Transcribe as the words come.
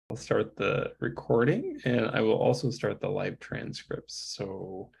I'll start the recording and I will also start the live transcripts.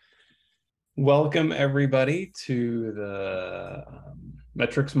 So welcome everybody to the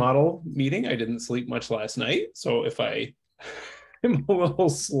metrics model meeting. I didn't sleep much last night, so if I am a little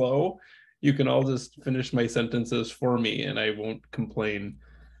slow, you can all just finish my sentences for me and I won't complain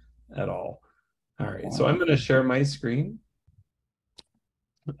at all. All right, so I'm going to share my screen.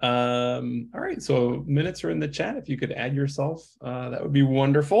 All right, so minutes are in the chat. If you could add yourself, that would be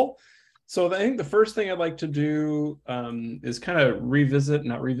wonderful. So I think the first thing I'd like to do is kind of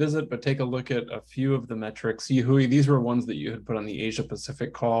not revisit, but take a look at a few of the metrics. Yihui, these were ones that you had put on the Asia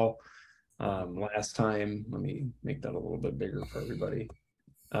Pacific call last time. Let me make that a little bit bigger for everybody.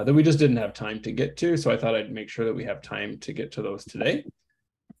 That we just didn't have time to get to, so I thought I'd make sure that we have time to get to those today.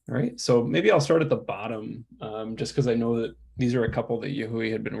 All right, so maybe I'll start at the bottom, just because I know that these are a couple that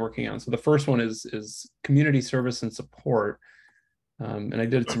Yihui had been working on. So the first one is community service and support, and I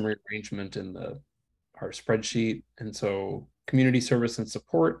did some rearrangement in our spreadsheet. And so community service and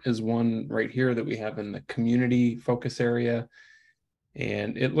support is one right here that we have in the community focus area.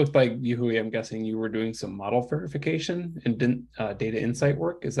 And it looked like, Yihui, I'm guessing you were doing some model verification and data insight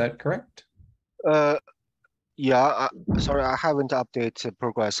work. Is that correct? Yeah, sorry, I haven't updated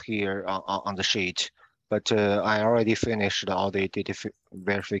progress here on the sheet, but I already finished all the data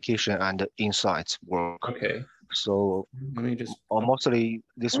verification and insights work. Okay. So let me just mostly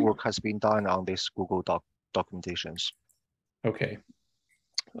this work has been done on this Google documentations. Okay.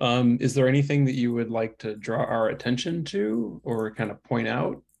 Is there anything that you would like to draw our attention to or kind of point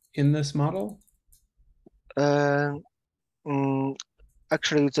out in this model?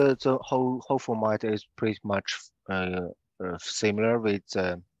 Actually, the whole format is pretty much similar with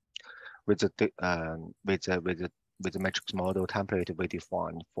the metrics model template we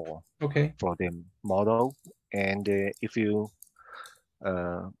defined for the model. And if you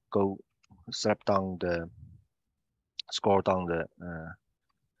go scroll down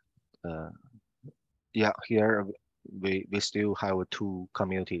here we still have two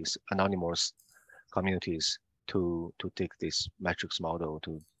communities, anonymous communities, to take this metrics model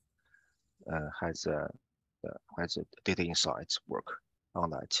to has a data insights work on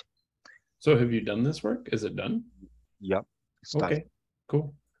that. So have you done this work? Is it done? Yeah, it's okay, done.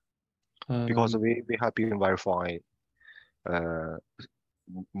 Cool. Because we have been verifying.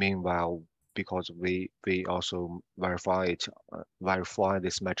 Meanwhile, because we also verify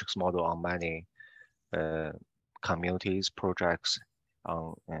this metrics model on many communities projects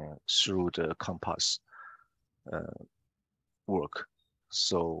through the CHAOSS work.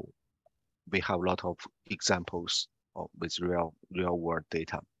 So we have a lot of examples with real world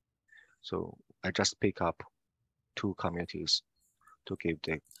data. So I just pick up two communities to give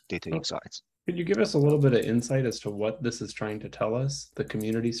the data insights. Could you give us a little bit of insight as to what this is trying to tell us, the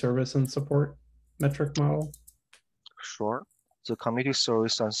community service and support metric model? Sure. The community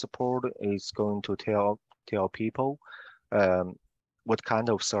service and support is going to tell people what kind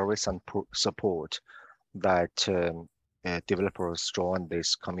of service and support that developers join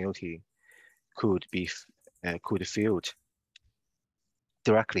this community could field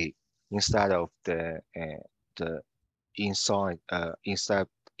directly instead of the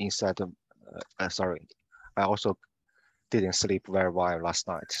sorry, I also didn't sleep very well last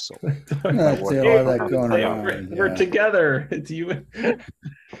night, so we're together. It's you.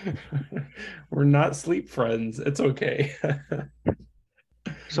 We're not sleep friends. It's okay.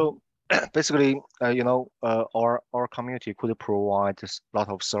 So basically, our community could provide a lot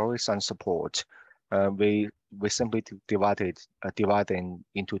of service and support. We simply divide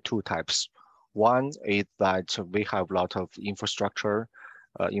into two types. One is that we have a lot of infrastructure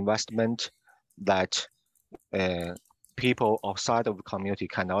investment that people outside of the community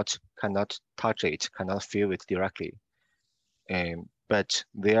cannot touch it, cannot feel it directly. But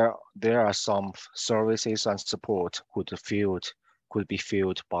there are some services and support could be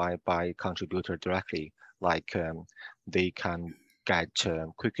filled by contributor directly, like they can get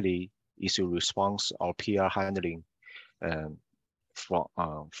quickly issue response or PR handling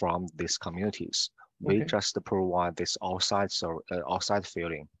from these communities. We just provide this outside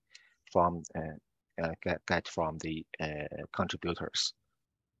feeling from get from the contributors.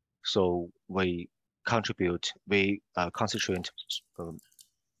 So we concentrate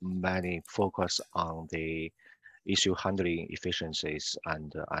many focus on the issue handling efficiencies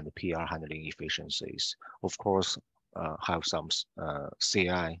and PR handling efficiencies. Of course, have some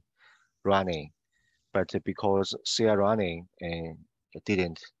CI running, but because CI running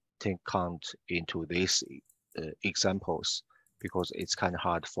didn't count into these examples, because it's kind of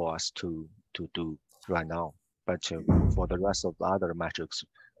hard for us to do right now. But for the rest of the other metrics,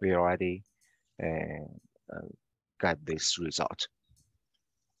 we already get this result.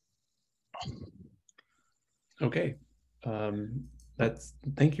 Okay,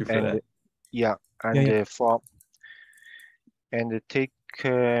 thank you for And that. yeah, Yeah, and yeah. take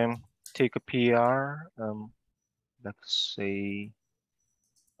take a PR. Let's say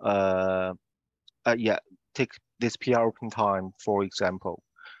uh, yeah, take this PR open time for example.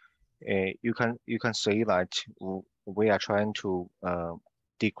 You can say that we are trying to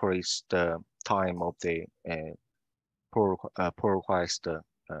decrease the time of the pull request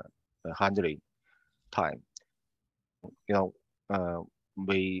handling time. You know,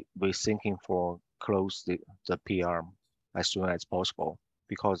 we thinking for close the PR as soon as possible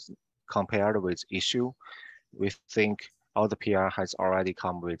because compared with issue, we think all the PR has already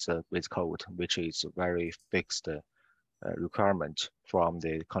come with code, which is very fixed requirement from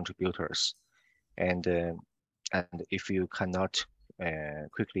the contributors. And if you cannot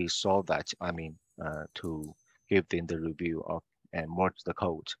quickly solve that, I mean, to give them the review of and merge the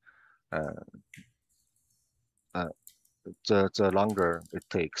code, uh, uh, the longer it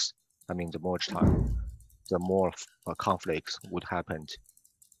takes, I mean, the merge time, the more conflicts would happen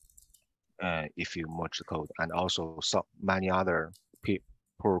if you merge the code, and also so many other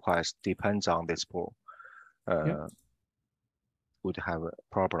pull requests depends on this pull Yep. would have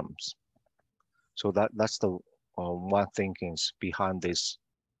problems. So that's the one thinkings behind this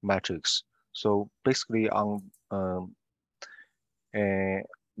metrics. So basically, on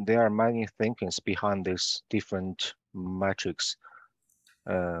there are many thinkings behind this different metrics.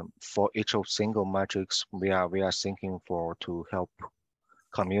 For each of single metrics, we are thinking for to help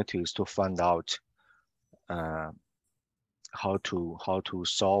communities to find out uh, how to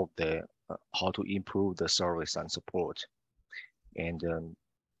solve the how to improve the service and support. And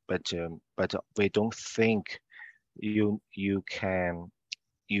but we don't think you can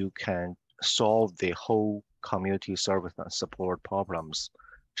solve the whole community service and support problems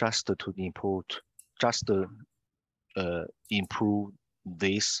just to improve just to improve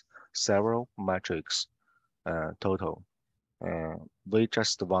these several metrics total. We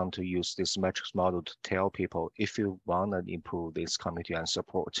just want to use this metrics model to tell people if you want to improve this community and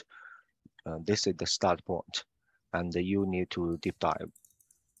support, this is the start point, and you need to deep dive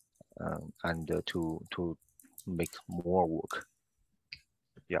and to make more work.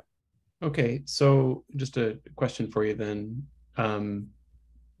 Yeah. Okay, so just a question for you then.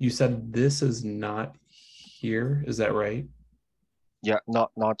 You said this is not here, is that right? Yeah,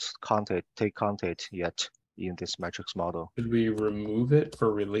 not counted, take counted yet in this metrics model. Should we remove it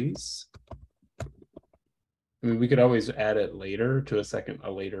for release? I mean, we could always add it later to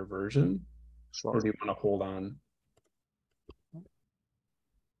a later version, Sure. or do you want to hold on?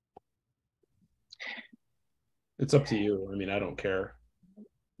 It's up to you. I mean, I don't care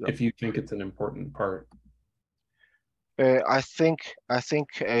Yeah. if you think it's an important part. I think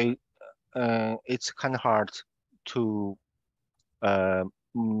it's kind of hard to uh,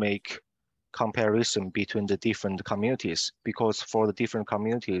 make comparison between the different communities because for the different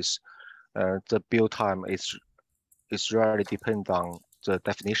communities, the build time is really depend on the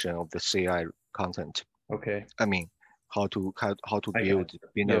definition of the CI content. Okay, I mean, how to I got build you.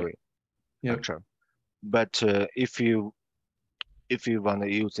 Yep, binary yep. structure. But if you want to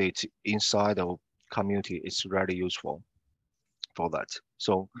use it inside of community, it's really useful for that.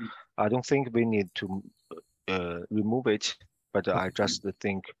 So I don't think we need to remove it, but I Okay. just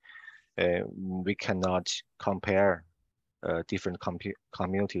think we cannot compare different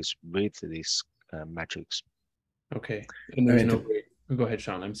communities with these metrics. Okay. And I there's mean, no way. Go ahead,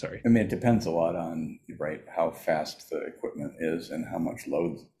 Sean. I'm sorry. I mean, it depends a lot on, right, how fast the equipment is and how much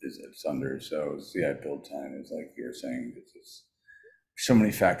load is it's under. So CI build time is like you're saying, it's so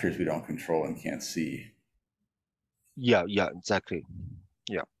many factors we don't control and can't see. Yeah, exactly.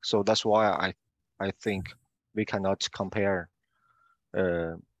 Yeah, so that's why I think we cannot compare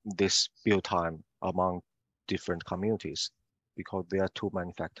uh, this build time among different communities because there are too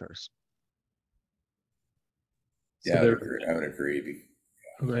many factors. So Yeah, there. I would agree.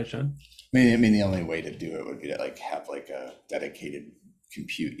 Go ahead, Sean. I mean, the only way to do it would be to like have like a dedicated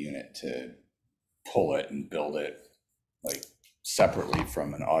compute unit to pull it and build it like separately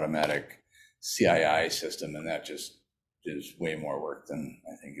from an automatic CII system, and that just is way more work than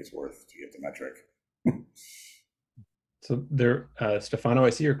I think is worth to get the metric. So there, Stefano,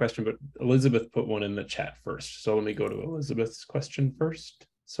 I see your question, but Elizabeth put one in the chat first. So let me go to Elizabeth's question first.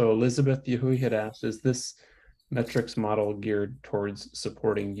 So Elizabeth Yahui had asked, is this metrics model geared towards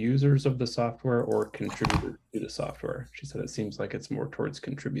supporting users of the software or contributors to the software? She said it seems like it's more towards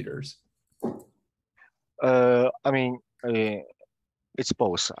contributors. I mean, it's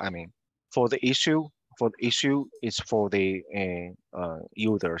both. I mean, for the issue, it's for the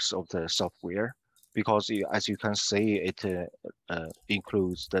users of the software, because as you can see, it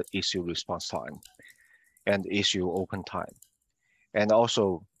includes the issue response time and issue open time, and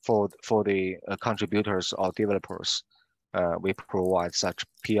also for the contributors or developers, we provide such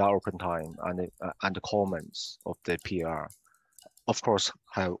PR open time and the comments of the PR. Of course,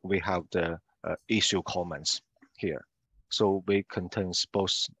 we have the issue comments here. So we contains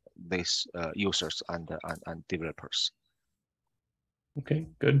both these users and developers. Okay,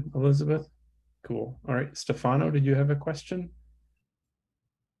 good, Elizabeth. Cool. All right, Stefano, did you have a question?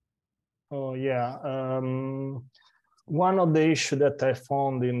 Oh yeah. One of the issues that I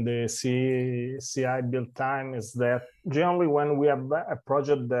found in the CI build time is that generally when we have a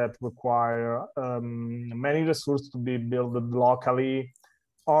project that require many resources to be built locally,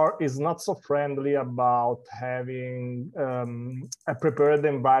 or is not so friendly about having a prepared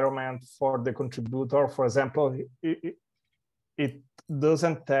environment for the contributor. For example, it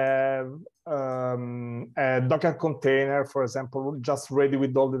doesn't have a Docker container, for example, just ready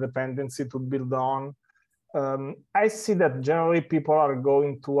with all the dependency to build on. I see that generally people are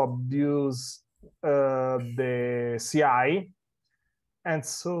going to abuse the CI. And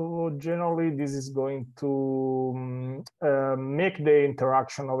so generally this is going to make the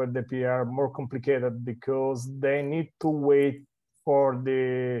interaction over the PR more complicated, because they need to wait for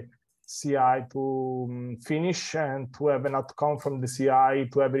the CI to finish and to have an outcome from the CI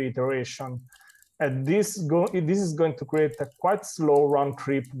to every iteration. And this is going to create a quite slow round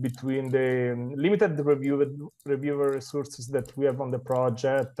trip between the limited reviewer resources that we have on the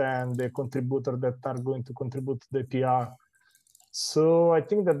project and the contributor that are going to contribute to the PR. So I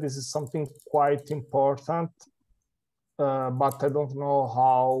think that this is something quite important, but I don't know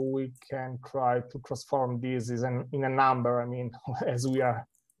how we can try to transform this in a number. I mean, as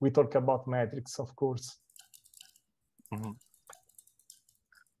we talk about metrics, of course. Mm-hmm.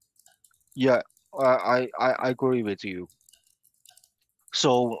 Yeah, I agree with you.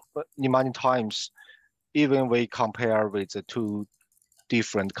 So in many times, even we compare with the two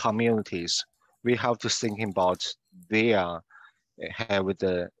different communities, we have to think about their have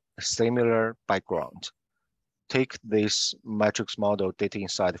the similar background. Take this matrix model data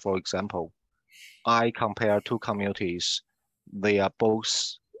insight, for example. I compare two communities. They are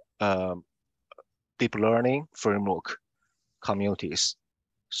both deep learning framework communities.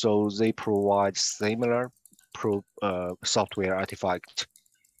 So they provide similar software artifact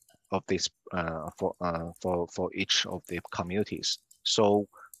of this for each of the communities. So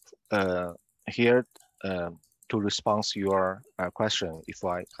here, to respond to your question, if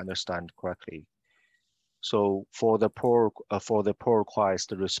I understand correctly. So for the pull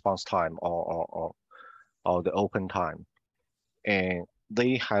request response time or the open time, and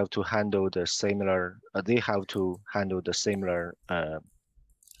they have to handle the similar.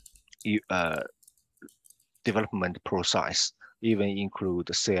 Development process, even include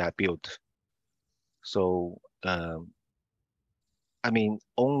the CI build. So I mean,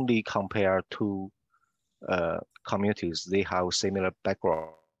 only compare two communities, they have similar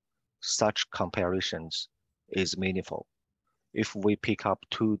background. Such comparisons is meaningful. If we pick up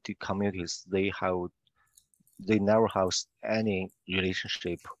two communities, they never have any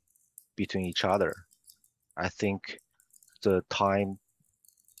relationship between each other. I think the time,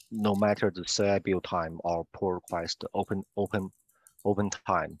 no matter the CI build time or pull request open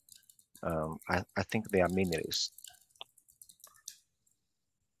time, I think they are meaningless.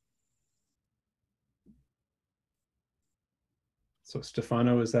 So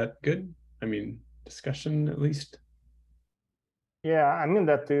Stefano, is that good? I mean, discussion at least? Yeah, I mean,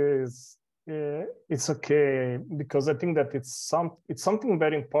 that is, it's okay, because I think that it's something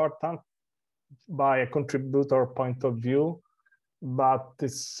very important by a contributor point of view, but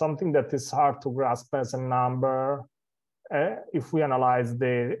it's something that is hard to grasp as a number if we analyze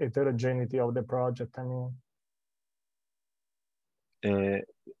the heterogeneity of the project. I mean,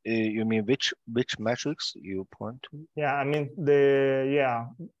 you mean which metrics you point to? Yeah, I mean the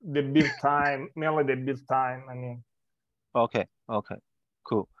build time, mainly the build time. I mean. Okay,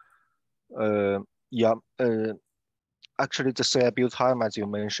 cool. Yeah. Actually, the CI build time, as you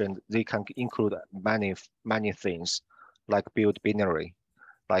mentioned, they can include many things, like build binary,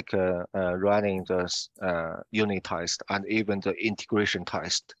 like running the unit test, and even the integration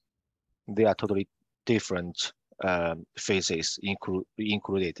test. They are totally different phases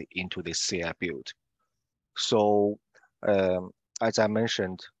included into the CI build. So, as I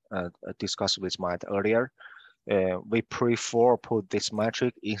mentioned, discussed with Matt earlier, we prefer put this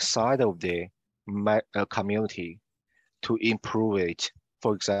metric inside of the community to improve it.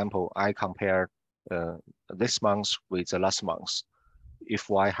 For example, I compare this month with the last month.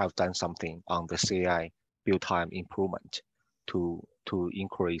 If I have done something on the CI build time improvement to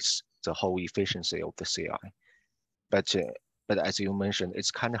increase the whole efficiency of the CI. But as you mentioned,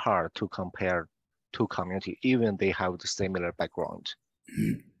 it's kind of hard to compare two community, even they have the similar background.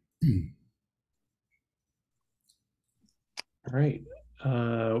 All right.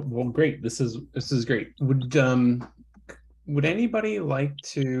 Well, great. This is great. Would anybody like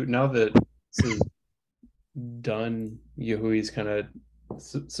to, now that this is done, Yahui's kind of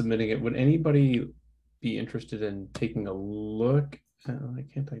submitting it, would anybody be interested in taking a look? Why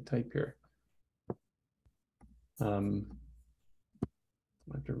can't I type here? I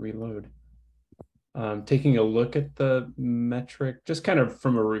have to reload. Taking a look at the metric, just kind of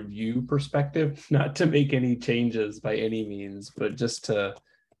from a review perspective, not to make any changes by any means, but just to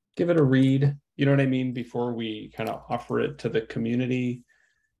give it a read, you know what I mean, before we kind of offer it to the community,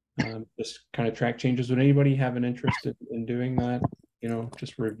 just kind of track changes. Would anybody have an interest in doing that? You know,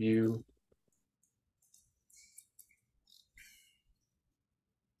 just review.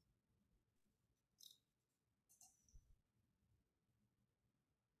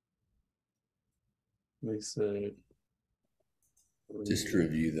 Lisa. Just to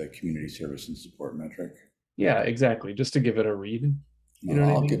review the community service and support metric. Yeah, exactly. Just to give it a read. You know,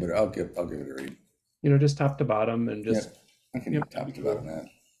 I'll give it a read. You know, just top to bottom and just. Yep. I can top to bottom that.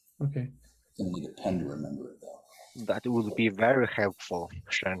 Okay. I need a pen to remember it though. That would be very helpful,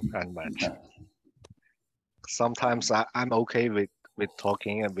 Shen and Matt. Sometimes I'm okay with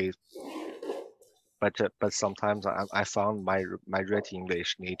talking and with, but sometimes I found my written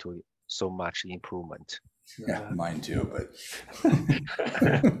English need to so much improvement. Yeah, mine too, but.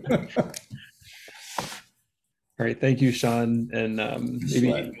 All right, thank you, Sean. And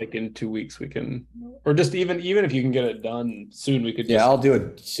maybe like in 2 weeks we can, or just even if you can get it done soon, we could. Yeah, I'll do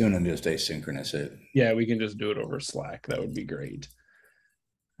it soon and just asynchronous it. Yeah, we can just do it over Slack. That would be great.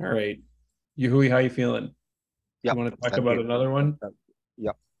 All right, Yahui, how you feeling? Yeah. You want to talk about another one?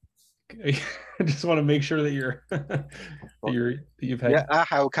 Yeah. Okay. I just want to make sure that you're you've had. Yeah, I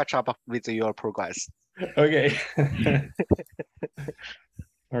have catch up with your progress. Okay.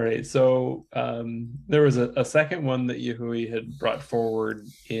 All right, so there was a second one that Yahui had brought forward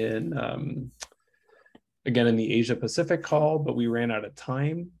in, again, in the Asia Pacific call, but we ran out of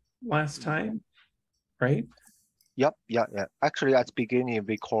time last time, right? Yep, yeah. Actually, at the beginning,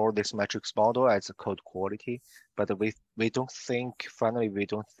 we call this metrics model as a code quality, but we don't think, finally, we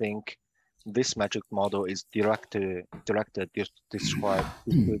don't think this metric model is directed description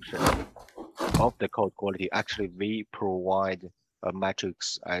of the code quality. Actually, we provide a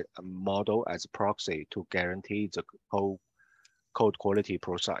metrics model as a proxy to guarantee the whole code quality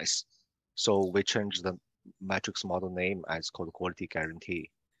process. So we change the metrics model name as code quality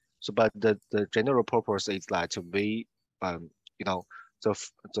guarantee. So, but the general purpose is that we, you know,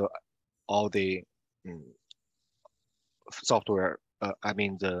 all the software, I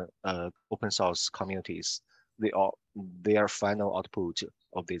mean the open source communities, their final output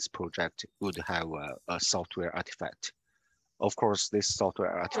of this project would have a software artifact. Of course, this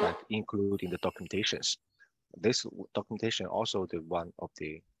software artifact including the documentations. This documentation also the one of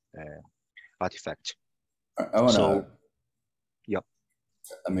the artifact. I want to. Yep.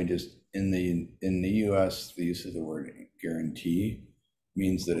 I mean, just in the US, the use of the word guarantee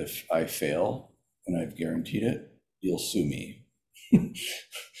means that if I fail and I've guaranteed it, you'll sue me. And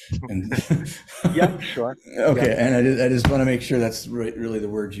yeah, sure. Okay, yeah. And I just want to make sure that's really the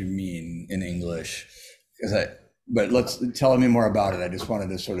word you mean in English, because but tell me more about it. I just wanted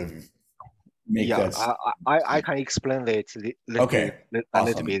to sort of make that. I can explain it a little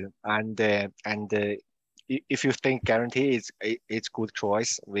bit, and if you think guarantee it's good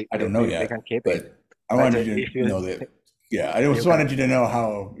choice, I don't know yet. We can keep but it. I wanted you to know that. Yeah, I just wanted you to know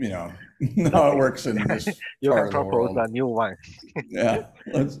how how it works in this you part can of the world. propose a new one. Yeah,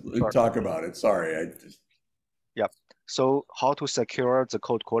 let's talk about it. Sorry, Yep. So how to secure the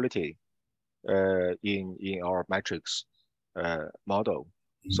code quality in our metrics model?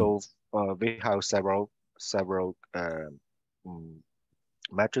 Mm-hmm. So we have several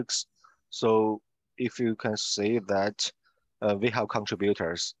metrics. So if you can see that we have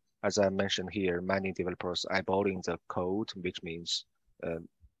contributors, as I mentioned here, many developers eyeballing the code, which means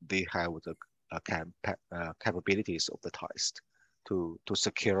they have the capabilities of the test to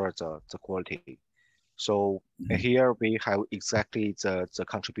secure the quality. So here we have exactly the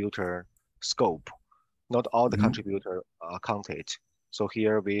contributor scope. Not all the contributors are counted. So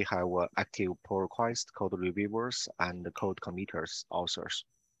here we have active pull request, code reviewers, and the code committers authors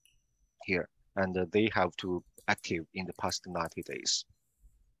here. and they have to active in the past 90 days.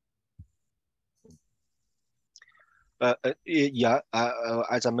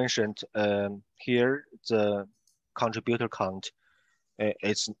 As I mentioned, here the contributor count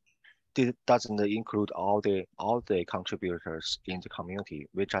it doesn't include all the contributors in the community.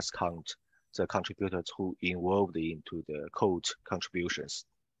 We just count the contributors who involved into the code contributions.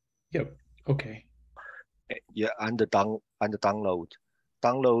 Yep. Okay. Yeah, and the download.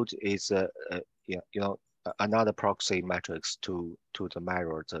 Download is another proxy metrics to the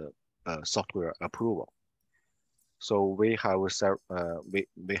measure the software approval. So we have we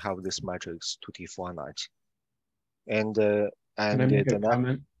have this metrics to define that. And Can I make a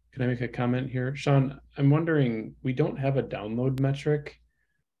comment? Can I make a comment here? Sean, I'm wondering, we don't have a download metric.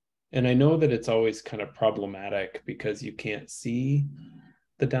 And I know that it's always kind of problematic because you can't see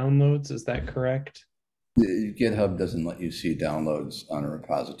the downloads. Is that correct? GitHub doesn't let you see downloads on a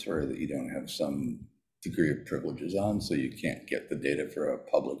repository that you don't have some degree of privileges on, so you can't get the data for a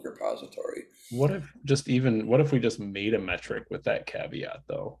public repository. What if we just made a metric with that caveat,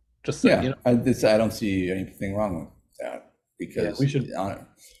 though? Just so, yeah, I don't see anything wrong with that, because we should,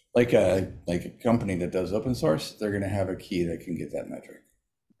 like a company that does open source, they're going to have a key that can get that metric.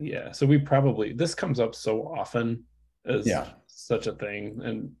 Yeah, so this comes up so often as such a thing,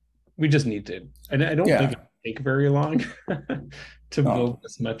 and we just need to, and I don't think it'll take very long to build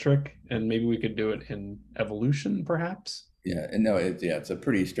this metric, and maybe we could do it in evolution, perhaps. Yeah, and no, it's a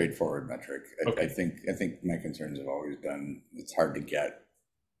pretty straightforward metric. Okay. I think my concerns have always been it's hard to get.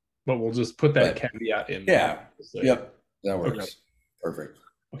 But we'll just put that caveat in. Yeah. Yep. That works. Okay. Perfect.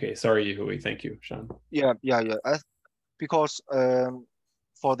 Okay. Sorry, Yuhui. Thank you, Sean. Yeah. Because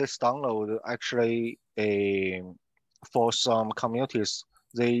for this download, actually, for some communities,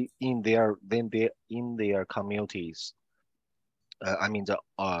 they in their communities, I mean the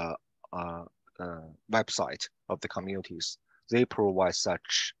website of the communities, they provide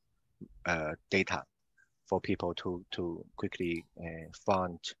such data for people to quickly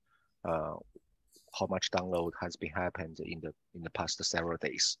find how much download has been happened in the past several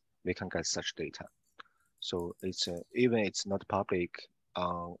days. We can get such data. So it's even it's not public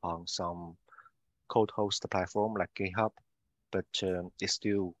on some code host platform like GitHub, but it's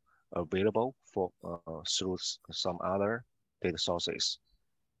still available for through some other data sources.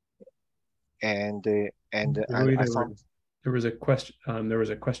 And I found there was a question. There was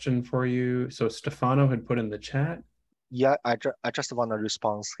a question for you. So Stefano had put in the chat. Yeah, I just want to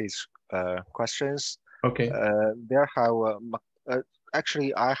respond his questions. Okay. There have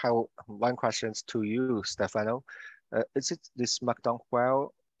actually I have one question to you, Stefano. Is it this Markdown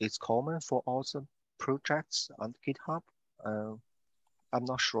file is common for all the projects on GitHub? I'm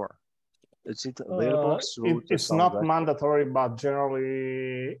not sure. Is it available through it's not mandatory, but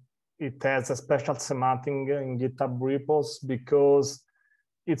generally it has a special semantic in GitHub repos because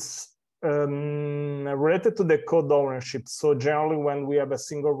it's related to the code ownership. So generally when we have a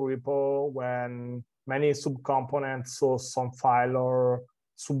single repo, when many subcomponents, so some file or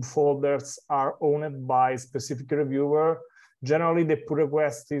subfolders are owned by a specific reviewer, generally the pull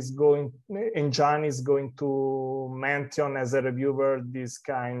request engine is going to mention as a reviewer this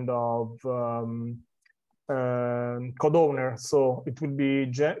kind of code owner. So it could be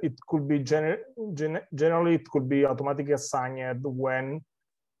generally it could be automatically assigned when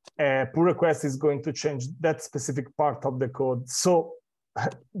a pull request is going to change that specific part of the code. So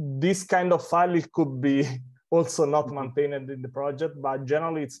this kind of file, it could be also not maintained in the project, but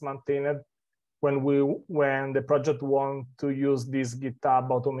generally it's maintained when the project wants to use this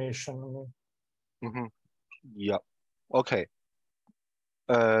GitHub automation. Mm-hmm. Yeah. Okay.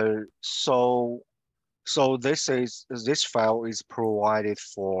 So this file is provided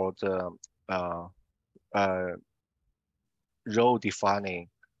for the role defining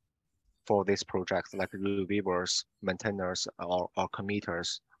for this project, like reviewers, maintainers, or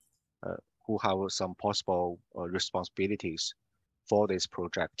committers who have some possible responsibilities for this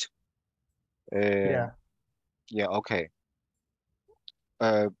project. Yeah. Okay.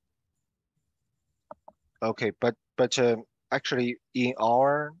 Okay. But actually, in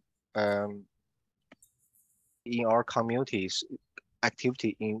our communities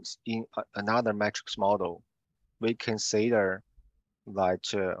activity in another metrics model, we consider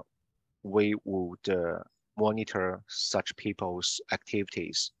that we would monitor such people's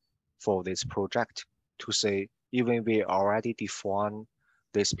activities for this project to say, even we already define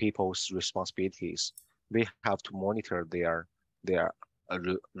these people's responsibilities, we have to monitor their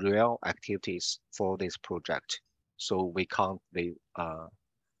real activities for this project. So we count the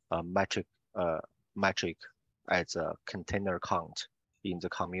metric as a container count in the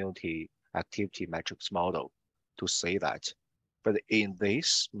community activity metrics model to say that. But in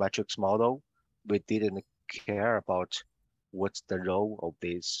this metrics model, we didn't care about what's the role of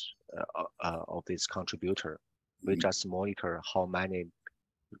this contributor. We just monitor how many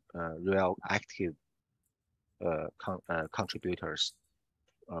real active contributors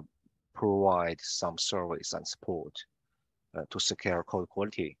provide some service and support to secure code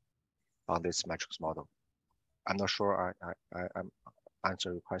quality on this metrics model. I'm not sure I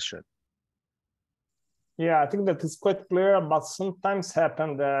answer your question. Yeah, I think that is quite clear, but sometimes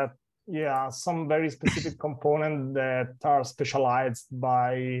happen that, yeah, some very specific components that are specialized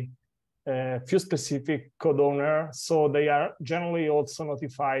by a few specific code owner. So they are generally also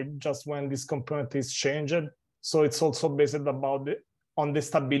notified just when this component is changed. So it's also based on the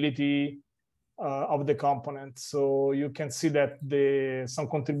stability of the component. So you can see that some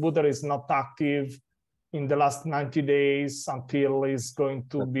contributor is not active in the last 90 days until is going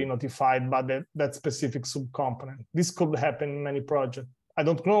to be notified by that specific subcomponent. This could happen in many projects. I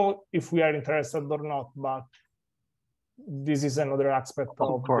don't know if we are interested or not, but this is another aspect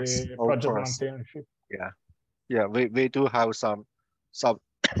of the project maintainership. Yeah, we do have some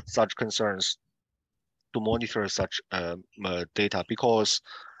such concerns to monitor such data, because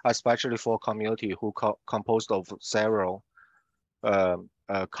especially for community who composed of several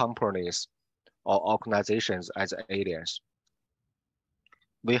companies or organizations as aliens,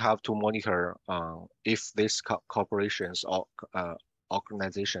 we have to monitor if these corporations or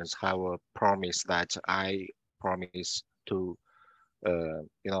organizations have a promise that I promise to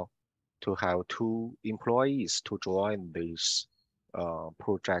to have 2 employees to join these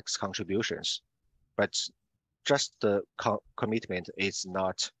projects contributions, but just the commitment is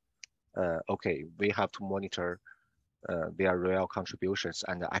not okay. We have to monitor their real contributions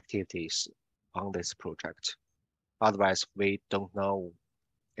and activities on this project. Otherwise, we don't know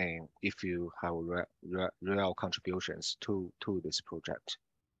if you have real contributions to this project.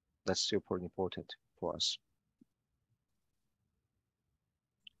 That's super important for us.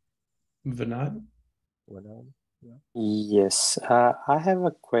 Vinod? Yeah. Yes, I have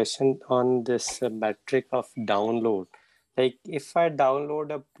a question on this metric of download. Like, if I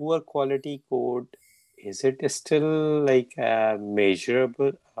download a poor quality code, is it still like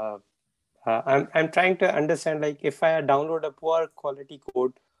measurable? I'm trying to understand, like, if I download a poor quality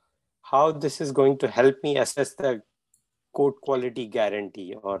code, how this is going to help me assess the code quality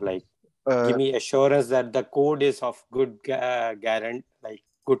guarantee, or like give me assurance that the code is of good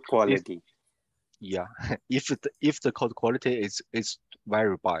good quality. Yeah, if the code quality is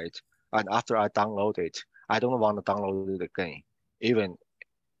very bad, and after I download it, I don't want to download it again. Even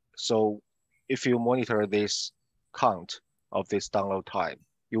so, if you monitor this count of this download time,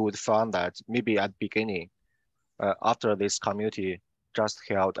 you would find that maybe at the beginning, after this community just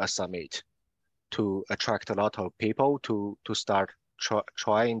held a summit to attract a lot of people to start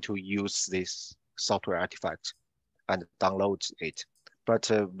trying to use this software artifact and download it.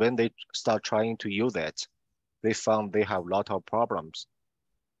 But when they start trying to use it, they found they have a lot of problems.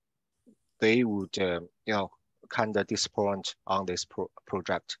 They would, kind of disappoint on this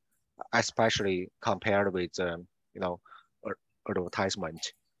project, especially compared with,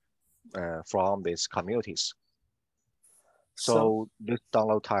 advertisement from these communities. So this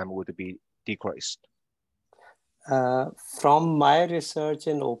download time would be decreased. From my research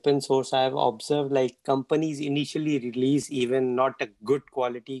in open source, I have observed like companies initially release even not a good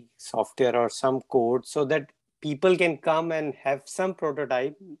quality software or some code so that people can come and have some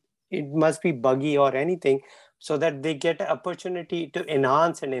prototype. It must be buggy or anything, so that they get an opportunity to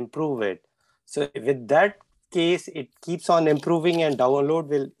enhance and improve it. So with that case, it keeps on improving and download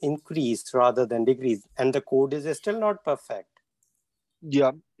will increase rather than decrease. And the code is still not perfect.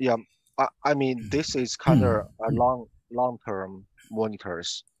 Yeah. I mean, this is kind of a long-term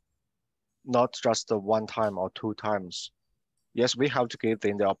monitors, not just the 1 time or 2 times. Yes, we have to give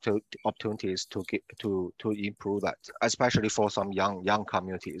them the opportunities to improve that, especially for some young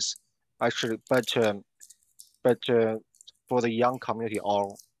communities. Actually, but for the young community,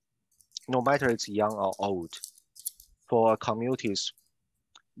 or no matter it's young or old, for communities,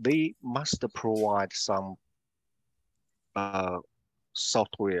 they must provide some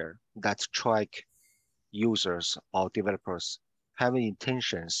software that track users or developers having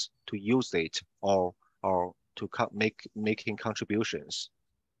intentions to use it or to making contributions,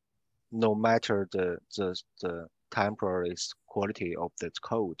 no matter the temporary quality of the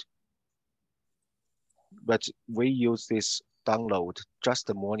code. But we use this download just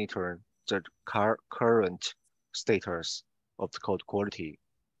to monitor the current status of the code quality.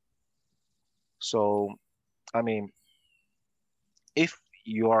 So, I mean, if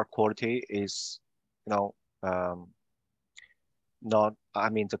your quality is, not, I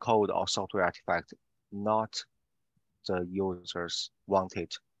mean, the code or software artifact, not the users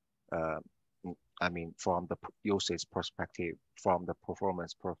wanted, uh, I mean, from the usage perspective, from the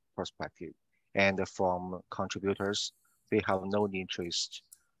performance perspective, and from contributors, they have no interest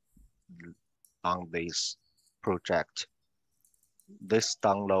on this project. This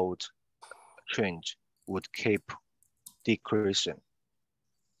download change would keep decreasing.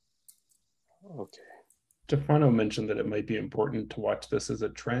 Okay. Stefano mentioned that it might be important to watch this as a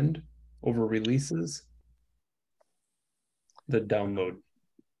trend over releases. The download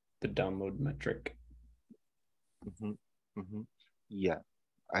metric. Yeah,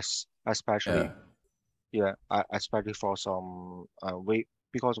 especially especially for some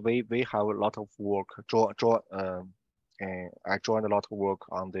because we have a lot of work. I joined a lot of work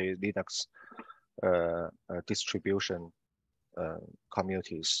on the Linux distribution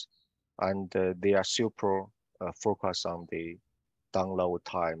communities, and they are super focused on the download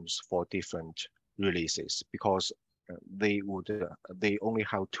times for different releases because they only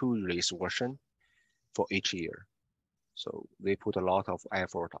have 2 release version for each year, so they put a lot of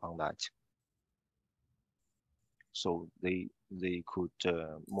effort on that. So they could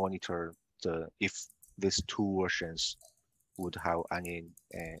monitor if these 2 versions would have any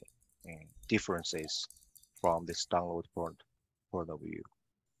differences from this download point of view.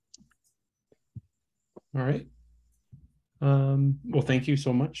 All right. Well, thank you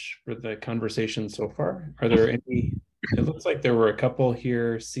so much for the conversation so far. Are there any, it looks like there were a couple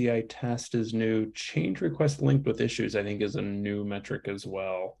here. CI test is new. Change request linked with issues, I think, is a new metric as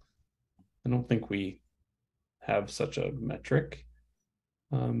well. I don't think we have such a metric.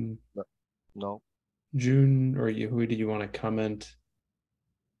 No. June or Yehui, do you want to comment?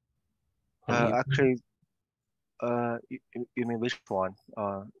 Actually, you mean which one?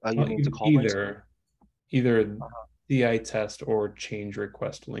 You mean the comment? Either CI test or change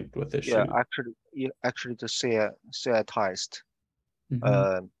request linked with issue. Actually, the CI test.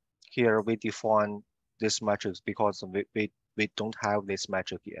 Here we define this metrics because we don't have this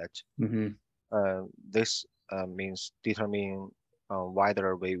metric yet. This means determining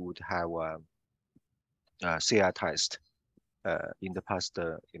whether we would have CI test in the past,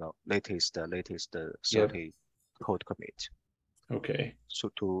 latest 30 code commit. Okay. So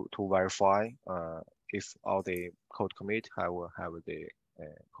to verify if all the code commit have the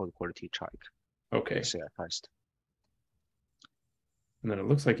code quality check. Okay. CI test. And then it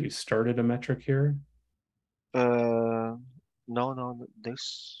looks like you started a metric here. No,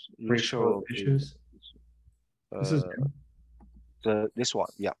 this ratio issues. This is this one,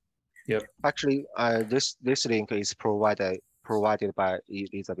 yeah. Yep. Actually, this link is provided by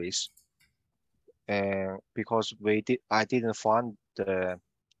Elizabeth, and because I didn't find the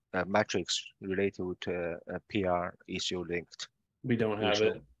metrics related to PR issue linked. We don't have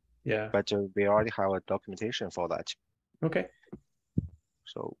it. Yeah. But we already have a documentation for that. Okay.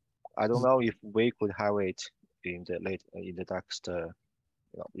 So I don't know if we could have it in the next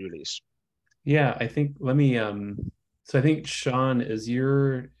release. Yeah, I think so I think Sean,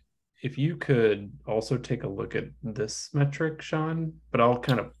 if you could also take a look at this metric, Sean, but I'll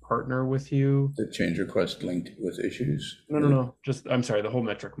kind of partner with you. The change request linked with issues? No. Just, I'm sorry, the whole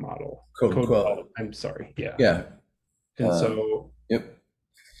metric model. Code quality. I'm sorry. Yeah. Yeah. And so, yep.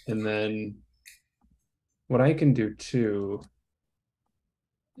 And then what I can do too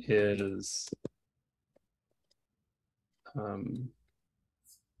is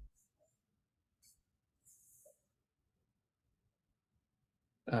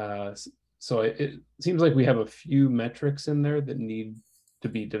so it seems like we have a few metrics in there that need to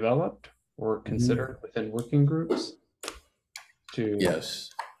be developed or considered within working groups to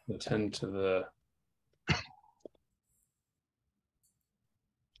attend to the.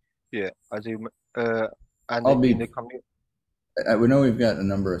 Yeah, as you and I'll be in the community. We know we've got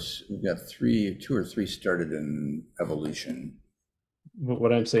we've got 2 or 3 started in evolution. But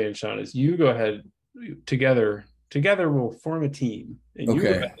what I'm saying, Sean, is you go ahead together we'll form a team and you go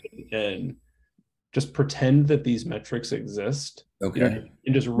ahead and just pretend that these metrics exist. Okay.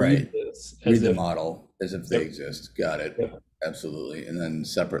 And just read this. Read the model as if they exist. Got it. Yep. Absolutely. And then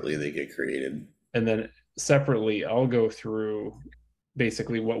separately they get created. And then separately, I'll go through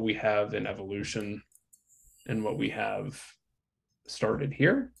basically what we have in evolution and what we have started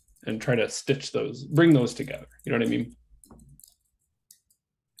here and try to bring those together. You know what I mean?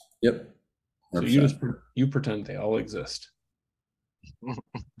 Yep. 100%. So you pretend they all exist.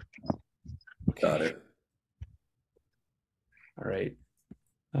 Got it. All right.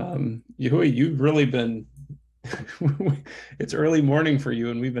 Yehui, you've really been it's early morning for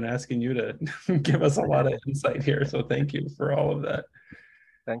you, and we've been asking you to give us a lot of insight here. So thank you for all of that.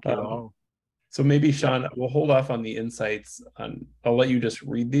 Thank you. So maybe Sean, we'll hold off on the insights. I'll let you just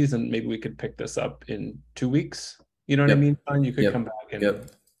read these, and maybe we could pick this up in 2 weeks. You know what I mean, Sean? You could come back and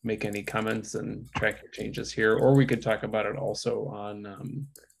make any comments and track your changes here, or we could talk about it also on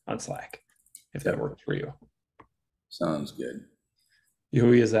Slack, if that works for you. Sounds good.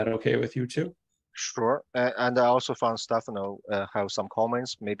 Yui, is that okay with you too? Sure. And I also found Stefano have some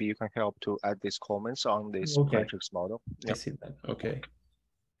comments. Maybe you can help to add these comments on this matrix model. I see that. Okay.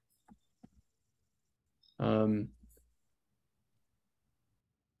 For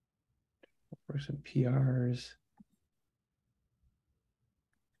some PRs.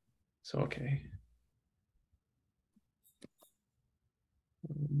 So, okay.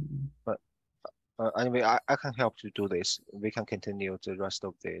 But anyway, I can help to do this. We can continue the rest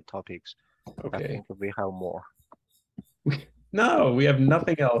of the topics. Okay. I think we have more. No, we have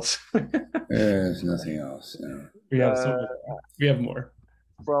nothing else. There's nothing else. No. We have we have more.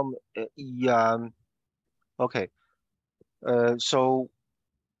 From okay. So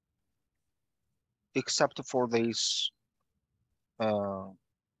except for this, do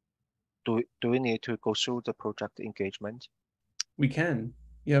we need to go through the project engagement? We can.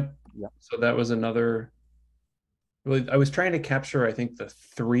 Yep. Yeah. So that was another. Really, I was trying to capture, I think, the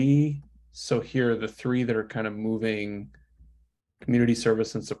 3. So here, the 3 that are kind of moving: community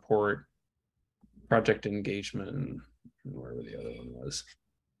service and support, project engagement, and wherever the other one was.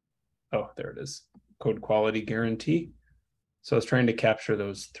 Oh, there it is. Code quality guarantee. So I was trying to capture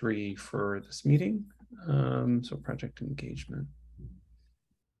those 3 for this meeting. So project engagement.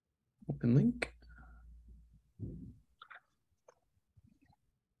 Open link.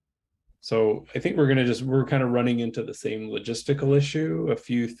 So I think we're kind of running into the same logistical issue. A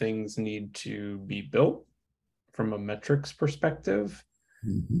few things need to be built from a metrics perspective,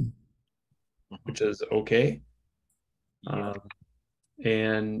 which is okay.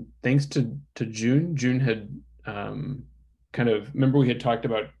 And thanks to June had kind of, remember we had talked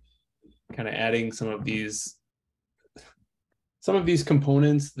about kind of adding some of these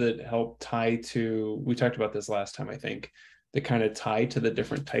components that help tie to, we talked about this last time, I think, that kind of tie to the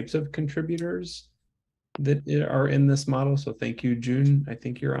different types of contributors that are in this model. So thank you, June. I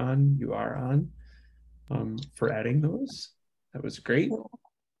think you are on for adding those. That was great.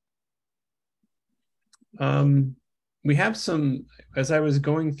 We have some, as I was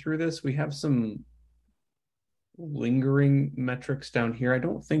going through this, we have some lingering metrics down here. I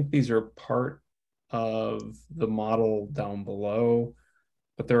don't think these are part of the model down below,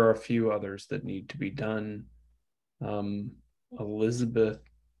 but there are a few others that need to be done. Elizabeth,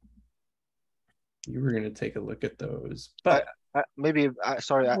 you were going to take a look at those, but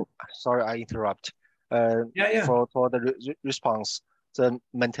sorry, I interrupt. For the response, the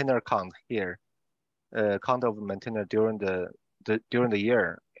maintainer count here, count of maintainer during the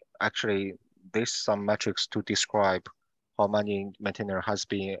year. Actually, there's some metrics to describe how many maintainer has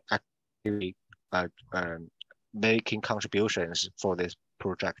been actively making contributions for this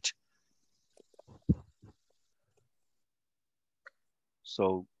project.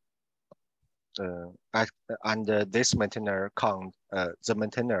 So, this maintainer count, the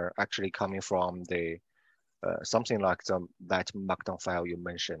maintainer actually coming from the something like that Markdown file you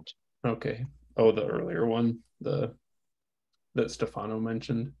mentioned. Okay. Oh, the earlier one, that Stefano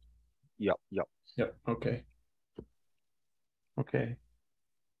mentioned. Yep. Okay.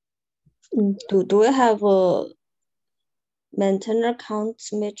 Do we have a maintainer count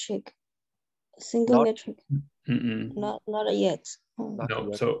metric? Single metric? Not yet.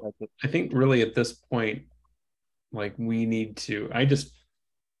 No. So I think really at this point, like we need to. I just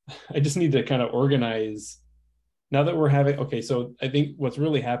need to kind of organize. Now that we're having, okay, so I think what's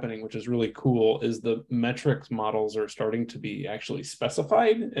really happening, which is really cool, is the metrics models are starting to be actually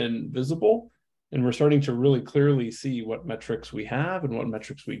specified and visible. And we're starting to really clearly see what metrics we have and what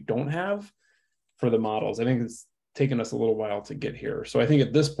metrics we don't have for the models. I think it's taken us a little while to get here. So I think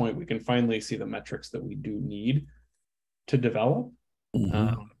at this point, we can finally see the metrics that we do need to develop.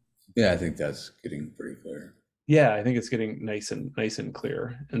 Yeah, I think that's getting pretty clear. Yeah, I think it's getting nice and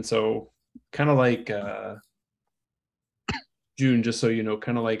clear. And so kind of like June, just so you know,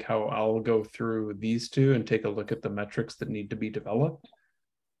 kind of like how I'll go through these two and take a look at the metrics that need to be developed.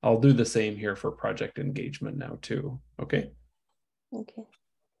 I'll do the same here for project engagement now too. Okay. Okay.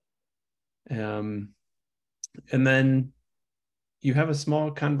 And then you have a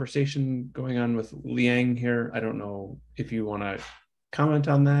small conversation going on with Liang here. I don't know if you want to comment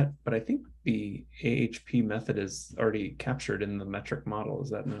on that, but I think the AHP method is already captured in the metric model. Is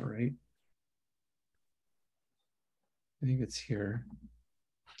that not right? I think it's here.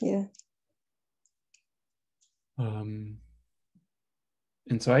 Yeah. And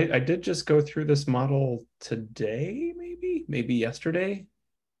so I did just go through this model today, maybe yesterday.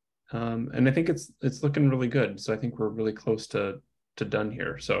 And I think it's looking really good. So I think we're really close to done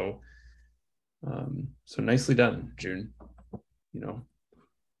here. So so nicely done, June. You know.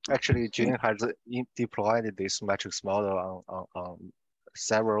 Actually, June has deployed this metrics model on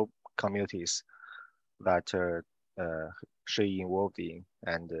several communities that she involved in,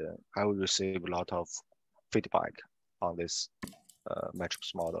 and I will receive a lot of feedback on this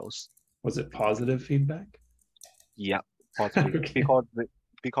metrics models. Was it positive feedback? Yeah, positive. Okay.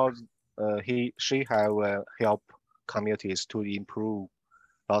 Because she have helped communities to improve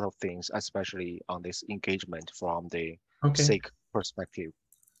a lot of things, especially on this engagement from the Okay. SIG perspective,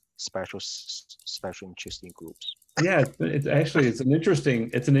 special interesting groups. Yeah, it's actually it's an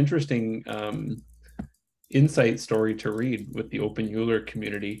interesting insight story to read with the Open Euler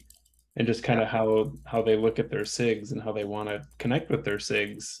community, and just kind of how they look at their SIGs and how they want to connect with their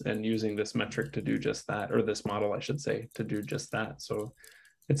SIGs, and using this metric to do just that, or this model, I should say, to do just that. So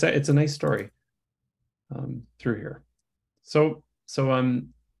it's a nice story through here. So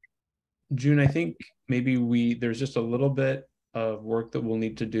June, I think maybe there's just a little bit of work that we'll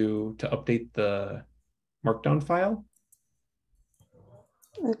need to do to update the Markdown file.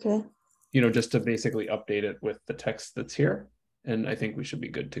 Okay. You know, just to basically update it with the text that's here. And I think we should be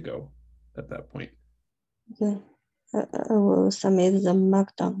good to go at that point. Okay. I will submit the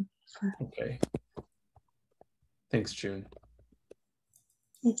markdown. Okay. Thanks, June.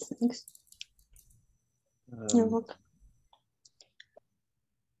 Thanks. You're welcome.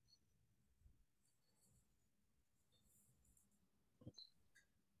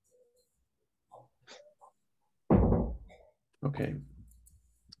 Okay.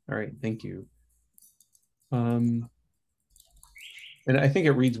 All right, thank you. And I think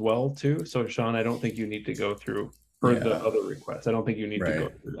it reads well too. So Sean, I don't think you need to go through for the other requests. I don't think you need to go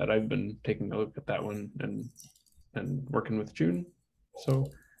through that. I've been taking a look at that one and working with June. So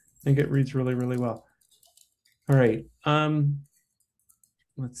I think it reads really, really well. All right.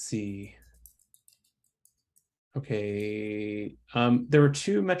 Let's see. Okay. There were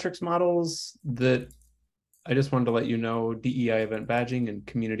two metrics models that I just wanted to let you know: DEI event badging and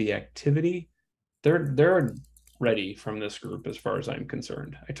community activity. They're ready from this group as far as I'm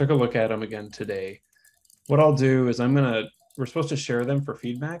concerned. I took a look at them again today. What I'll do is we're supposed to share them for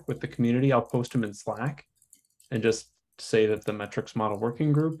feedback with the community. I'll post them in Slack and just say that the metrics model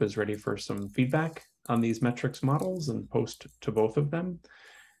working group is ready for some feedback on these metrics models and post to both of them.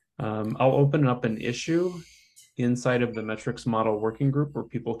 I'll open up an issue inside of the metrics model working group where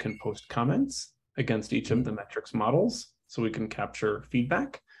people can post comments against each of the metrics models so we can capture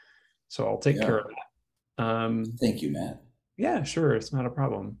feedback. So I'll take care of that. Thank you, Matt. Yeah, sure. It's not a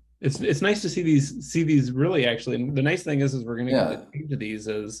problem. It's nice to see these really actually. And the nice thing is we're going to get to these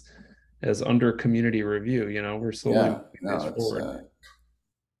as under community review. You know, we're slowly moving these forward.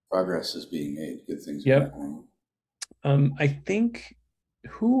 Progress is being made. Good things. Yep. I think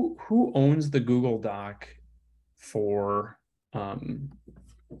who owns the Google Doc for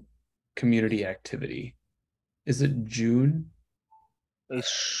community activity? Is it June? It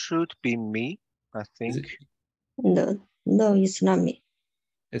should be me, I think. No, it's not me.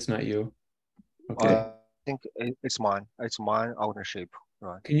 It's not you. Okay. I think it's mine. It's mine ownership.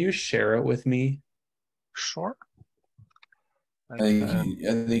 Right. Can you share it with me? Sure. I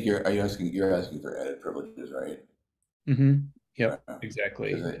think you're asking for edit privileges, right? Mm-hmm. Yep.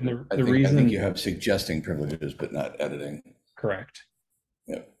 Exactly. I think you have suggesting privileges, but not editing. Correct.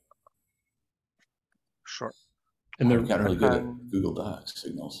 Yep. Sure. And they're not really good at Google Docs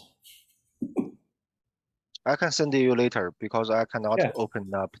signals. I can send you later because I cannot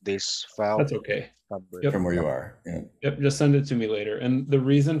open up this file. That's okay. Yep. From where you are. Yep. Just send it to me later. And the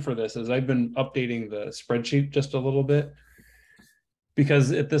reason for this is I've been updating the spreadsheet just a little bit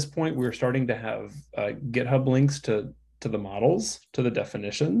because at this point we're starting to have GitHub links to the models, to the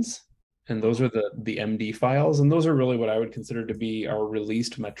definitions, and those are the MD files. And those are really what I would consider to be our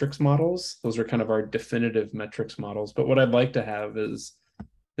released metrics models. Those are kind of our definitive metrics models. But what I'd like to have is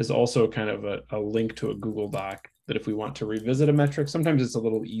also kind of a link to a Google Doc that if we want to revisit a metric, sometimes it's a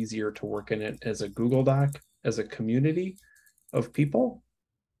little easier to work in it as a Google Doc, as a community of people.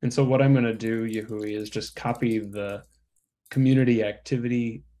 And so what I'm going to do, Yahui, is just copy the community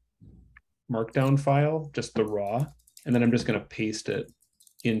activity markdown file, just the raw, and then I'm just going to paste it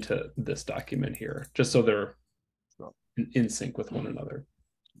into this document here, just so they're in sync with one another.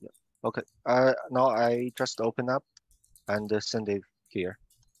 Okay. Now I just open up and send it here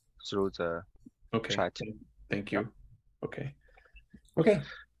through the chat. Thank you. Okay. Okay.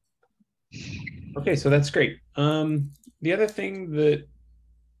 Okay, so that's great. The other thing that,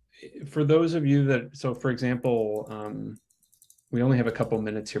 for those of you that, so for example, we only have a couple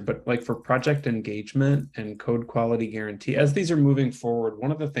minutes here, but like for project engagement and code quality guarantee, as these are moving forward,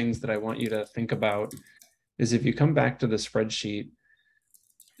 one of the things that I want you to think about is if you come back to the spreadsheet,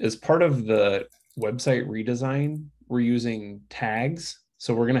 as part of the website redesign, we're using tags.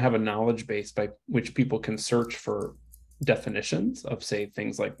 So we're going to have a knowledge base by which people can search for definitions of, say,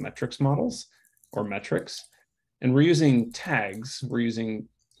 things like metrics models or metrics. And we're using tags. We're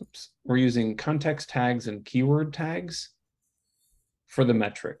using context tags and keyword tags for the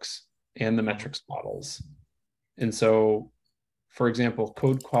metrics and the metrics models. And so, for example,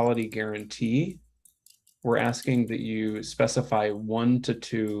 code quality guarantee, we're asking that you specify 1 to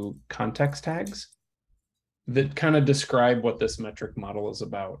 2 context tags that kind of describe what this metric model is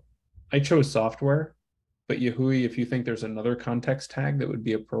about. I chose software, but Yahui, if you think there's another context tag that would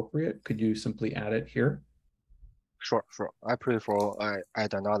be appropriate, could you simply add it here? Sure. I prefer I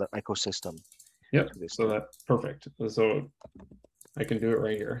add another ecosystem. Yep, so that's perfect. So I can do it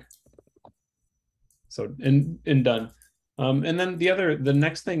right here. So, and done. And then the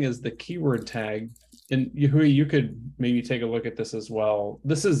next thing is the keyword tag. And Yahui, you could maybe take a look at this as well.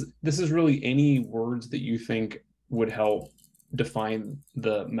 This is really any words that you think would help define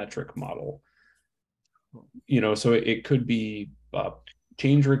the metric model. So it could be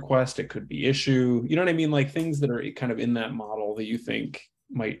change request, it could be issue. You know what I mean? Like things that are kind of in that model that you think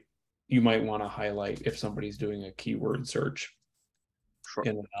you might want to highlight if somebody's doing a keyword search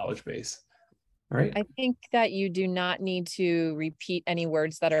in the knowledge base. All right. I think that you do not need to repeat any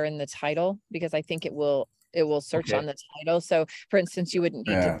words that are in the title, because I think it will search on the title. So for instance, you wouldn't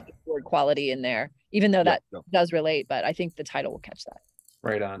need to put word quality in there, even though that does relate, but I think the title will catch that.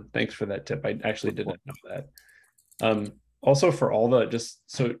 Right on. Thanks for that tip. I actually didn't know that. Also for all the, just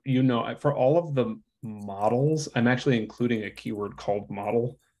so you know, for all of the models, I'm actually including a keyword called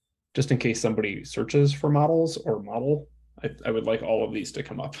model, just in case somebody searches for models or model. I would like all of these to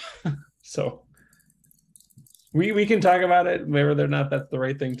come up. So we can talk about it, whether or not that's the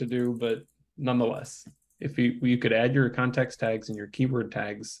right thing to do, but nonetheless, if you could add your context tags and your keyword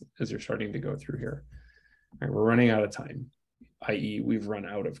tags as you're starting to go through here. All right, we're running out of time, i.e. we've run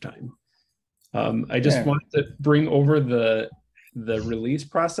out of time. I just wanted to bring over the release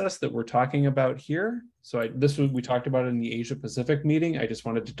process that we're talking about here. So we talked about in the Asia Pacific meeting. I just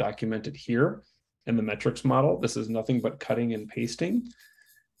wanted to document it here in the metrics model. This is nothing but cutting and pasting.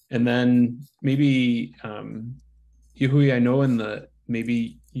 And then maybe, Yahui, I know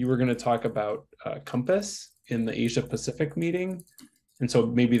maybe you were going to talk about Compass in the Asia Pacific meeting. And so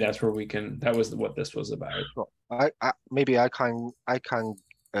maybe that's where that was what this was about. Maybe I can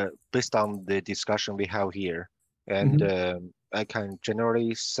based on the discussion we have here, and I can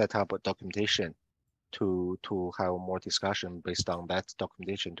generally set up a documentation to have more discussion based on that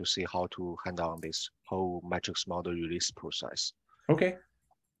documentation to see how to handle this whole metrics model release process. Okay.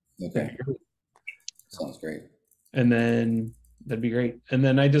 Sounds great. And then that'd be great. And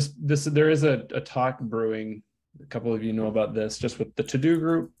then there is a talk brewing. A couple of you know about this, just with the to-do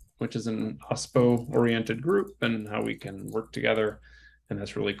group, which is an OSPO-oriented group, and how we can work together. And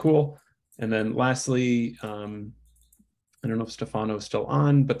that's really cool. And then lastly, I don't know if Stefano's still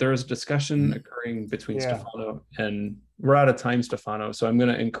on, but there is a discussion occurring between Stefano, and we're out of time, Stefano. So I'm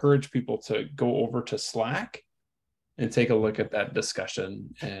going to encourage people to go over to Slack and take a look at that discussion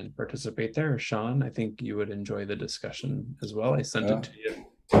and participate there. Sean, I think you would enjoy the discussion as well. I sent it to you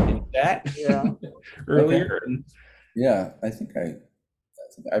in chat earlier. Okay. I think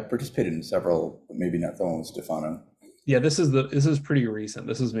I participated in several, but maybe not the one with Stefano. Yeah, this is pretty recent.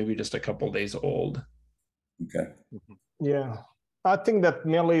 This is maybe just a couple days old. Okay. Yeah, I think that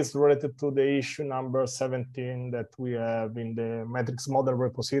mainly is related to the issue number 17 that we have in the metrics model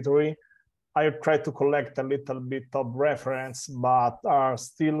repository. I tried to collect a little bit of reference, but are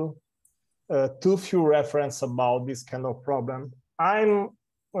still too few reference about this kind of problem. I'm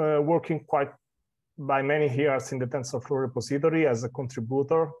working by many years in the TensorFlow repository as a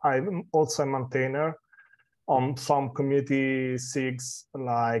contributor. I'm also a maintainer on some community SIGs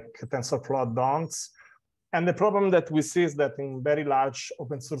like TensorFlow Dons. And the problem that we see is that in very large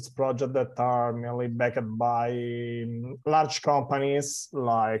open source projects that are mainly backed by large companies,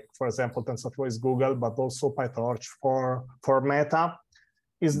 like, for example, TensorFlow is Google, but also PyTorch for Meta,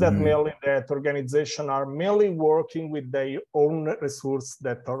 is that mainly that organizations are mainly working with their own resource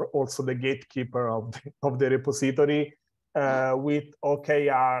that are also the gatekeeper of the repository with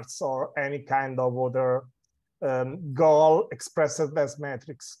OKRs or any kind of other goal expressed as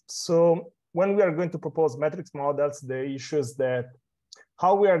metrics. So when we are going to propose metrics models, the issue is that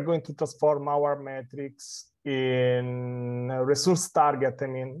how we are going to transform our metrics in a resource target. I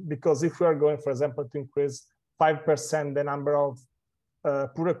mean, because if we are going, for example, to increase 5% the number of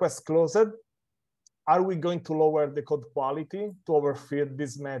pull requests closed, are we going to lower the code quality to overfit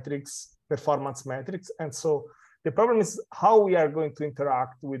these metrics, performance metrics? And so the problem is how we are going to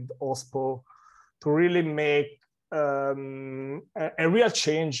interact with OSPO to really make a real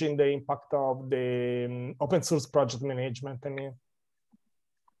change in the impact of the open source project management. I mean,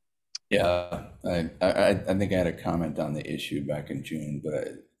 yeah, I think I had a comment on the issue back in June,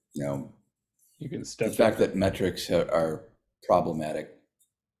 but you can the fact that metrics are problematic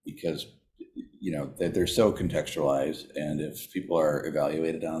because they're so contextualized, and if people are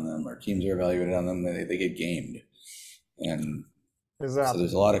evaluated on them or teams are evaluated on them, they get gamed, and exactly. so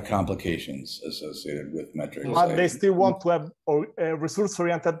there's a lot of complications associated with metrics. But they still want to have a resource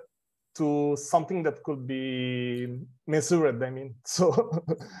oriented to something that could be measured. I mean, so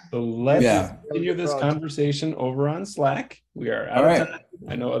let's continue this conversation over on Slack. We are out of time.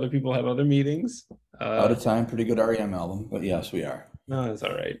 I know other people have other meetings. Out of time. Pretty good REM album, but yes, we are. No, that's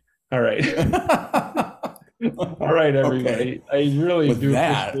all right. All right. All right, everybody. Okay. I really do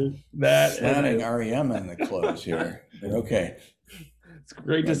appreciate that. Slamming REM in the close here. Okay. It's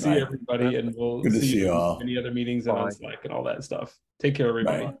great to see everybody, and we'll see you all. Any other meetings on Slack and all that stuff. Take care,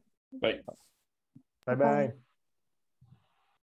 everybody. Bye. Bye-bye.